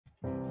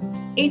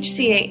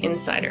HCA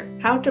Insider,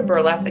 How to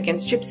Burlap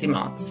Against Gypsy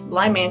Moths,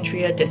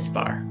 Lymantria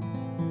dispar.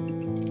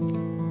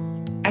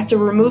 After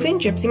removing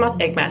gypsy moth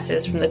egg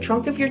masses from the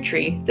trunk of your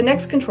tree, the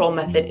next control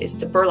method is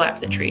to burlap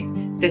the tree.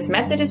 This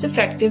method is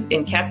effective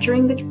in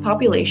capturing the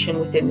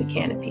population within the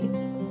canopy.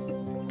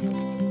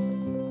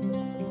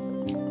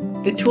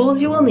 The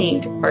tools you will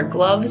need are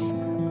gloves,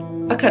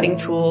 a cutting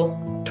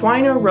tool,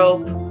 twine or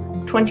rope,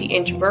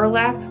 20-inch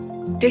burlap,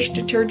 dish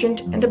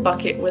detergent, and a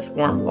bucket with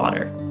warm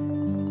water.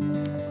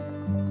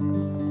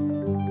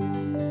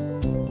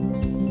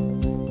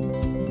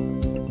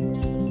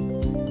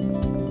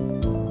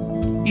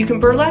 You can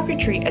burlap your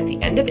tree at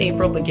the end of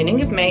April,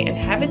 beginning of May, and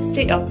have it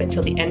stay up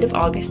until the end of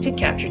August to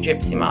capture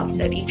gypsy moths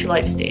at each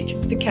life stage,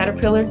 the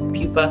caterpillar,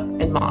 pupa,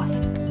 and moth.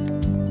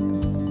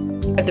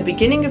 At the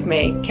beginning of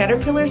May,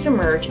 caterpillars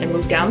emerge and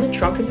move down the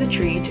trunk of the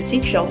tree to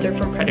seek shelter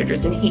from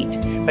predators and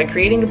heat. By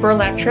creating a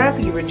burlap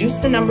trap, you reduce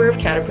the number of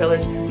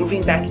caterpillars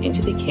moving back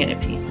into the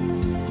canopy.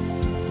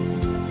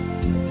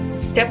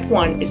 Step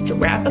 1 is to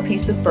wrap a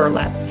piece of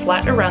burlap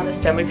flat around the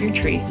stem of your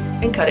tree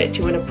and cut it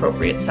to an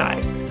appropriate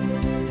size.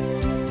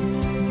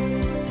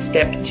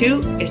 Step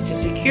 2 is to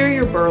secure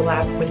your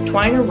burlap with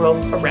twine or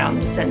rope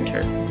around the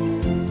center.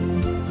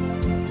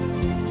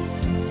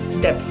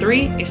 Step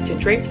 3 is to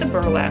drape the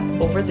burlap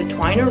over the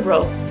twine or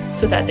rope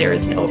so that there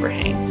is an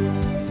overhang.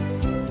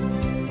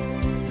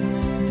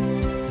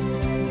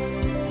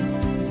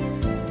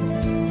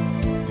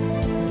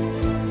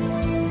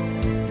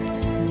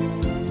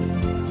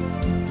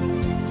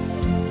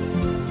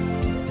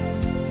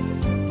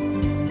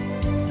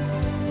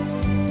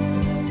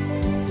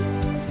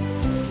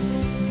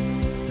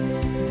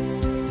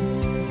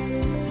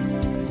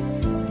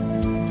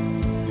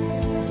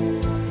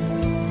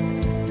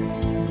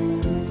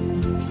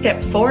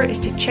 Step 4 is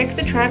to check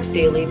the traps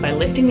daily by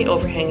lifting the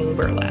overhanging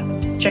burlap.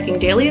 Checking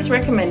daily is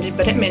recommended,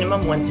 but at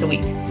minimum once a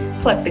week.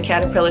 Collect the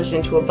caterpillars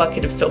into a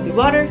bucket of soapy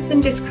water,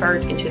 then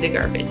discard into the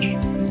garbage.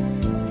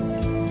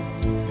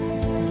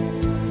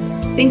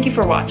 Thank you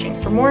for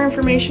watching. For more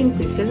information,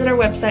 please visit our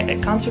website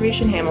at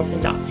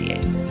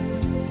conservationhamilton.ca.